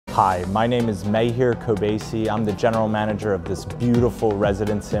Hi, my name is Mehir Kobasi. I'm the general manager of this beautiful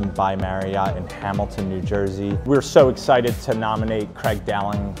Residence Inn by Marriott in Hamilton, New Jersey. We're so excited to nominate Craig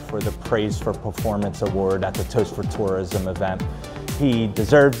Dowling for the Praise for Performance Award at the Toast for Tourism event. He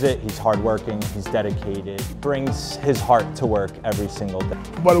deserves it, he's hardworking, he's dedicated, brings his heart to work every single day.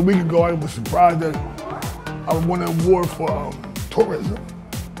 About a week ago, I was surprised that I won an award for tourism.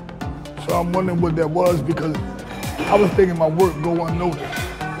 So I'm wondering what that was, because I was thinking my work go unnoticed.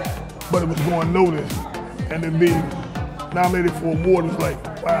 But it was going noticed, and to be nominated for an award was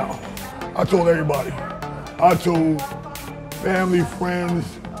like, wow. I told everybody. I told family, friends,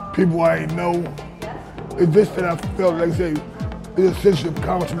 people I didn't know. It's just that I felt, like I say, it's a sense of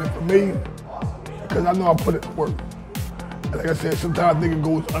accomplishment for me, because I know I put it to work. And like I said, sometimes I think it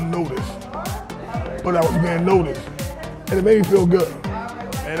goes unnoticed, but I was being noticed, and it made me feel good.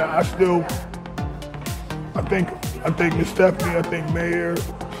 And I thank Miss Stephanie, I thank Mayor,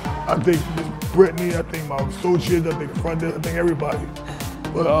 I think Miss Brittany, I think my associates, I think the front desk, I think everybody.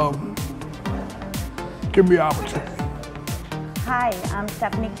 But give me an opportunity. Hi, I'm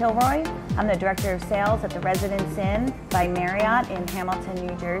Stephanie Kilroy. I'm the Director of Sales at the Residence Inn by Marriott in Hamilton,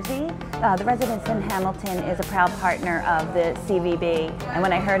 New Jersey. The Residence Inn Hamilton is a proud partner of the CVB, and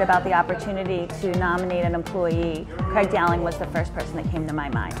when I heard about the opportunity to nominate an employee, Craig Dowling was the first person that came to my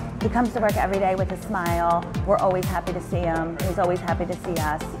mind. He comes to work every day with a smile. We're always happy to see him. He's always happy to see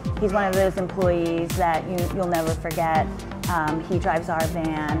us. He's one of those employees that you'll never forget. He drives our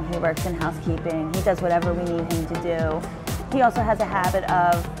van, he works in housekeeping, he does whatever we need him to do. He also has a habit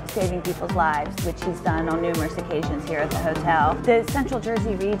of saving people's lives, which he's done on numerous occasions here at the hotel. The Central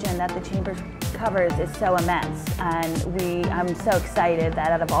Jersey region that the Chamber covers is so immense, and I'm so excited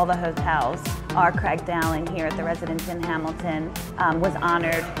that out of all the hotels, our Craig Dowling here at the Residence Inn Hamilton was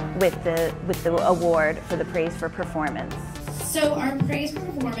honored with the award for the Praise for Performance. So our Praise for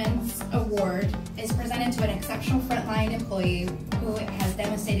Performance Award is presented to an exceptional frontline employee who has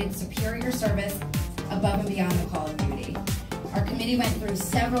demonstrated superior service above and beyond the call of duty. Our committee went through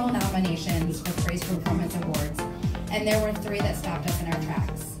several nominations for Praise for Performance Awards, and there were 3 that stopped us in our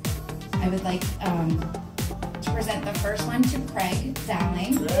tracks. I would like to present the first one to Craig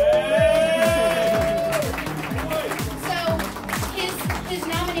Dowling. So his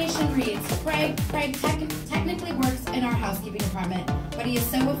nomination reads, Craig technically works in our housekeeping department, but he is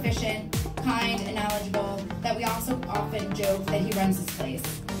so efficient, kind, and knowledgeable that we also often joke that he runs this place.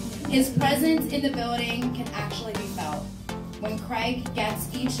 His presence in the building can actually be felt. When Craig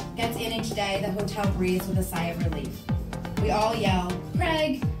gets in each day, the hotel breathes with a sigh of relief. We all yell,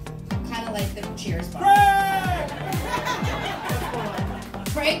 Craig, kind of like the Cheers bar.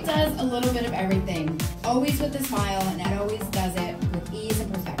 Craig does a little bit of everything, always with a smile, and always does it with ease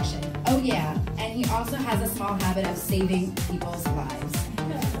and perfection. Oh yeah, and he also has a small habit of saving people's lives.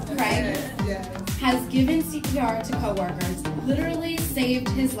 Craig has given CPR to coworkers, literally saved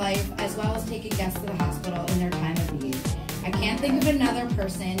his life, as well as taking guests to the hospital in their time of need. I can't think of another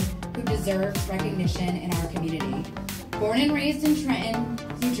person who deserves recognition in our community. Born and raised in Trenton,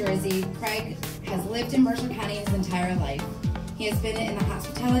 New Jersey, Craig has lived in Mercer County his entire life. He has been in the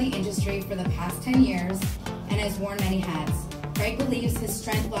hospitality industry for the past 10 years and has worn many hats. Craig believes his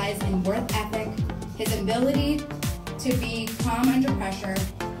strength lies in work ethic, his ability to be calm under pressure,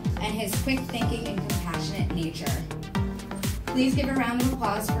 and his quick thinking and compassionate nature. Please give a round of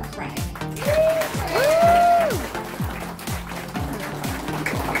applause for Craig.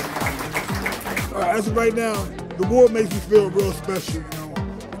 As of right now, the award makes me feel real special,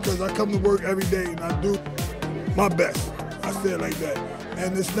 because I come to work every day and I do my best. I say it like that.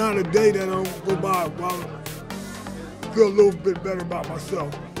 And it's not a day that I don't go by while I feel a little bit better about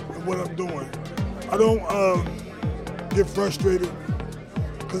myself and what I'm doing. I don't get frustrated,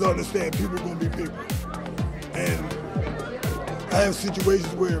 because I understand people are going to be people. And I have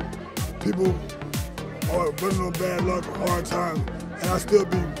situations where people are running on bad luck or hard times, and I still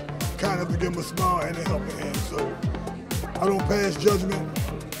be kind enough to give them a smile and a helping hand. So I don't pass judgment.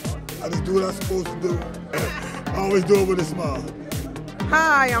 I just do what I'm supposed to do. I always do it with a smile.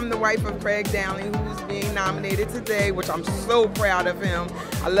 Hi, I'm the wife of Craig Dowling, who's being nominated today, which I'm so proud of him.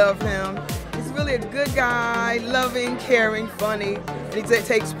 I love him. He's really a good guy, loving, caring, funny, and he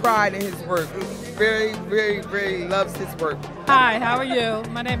takes pride in his work. He very, very, very loves his work. Hi, how are you?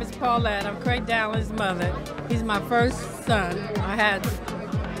 My name is Paulette. I'm Craig Dowling's mother. He's my first son. I had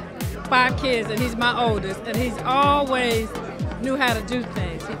 5 kids, and he's my oldest, and he's always knew how to do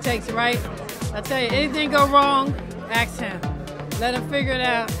things. He takes right. I tell you, anything go wrong, ask him. Let him figure it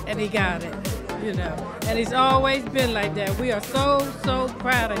out, and he got it, And he's always been like that. We are so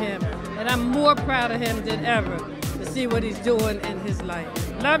proud of him, and I'm more proud of him than ever to see what he's doing in his life.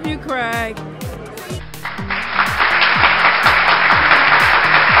 Love you, Craig.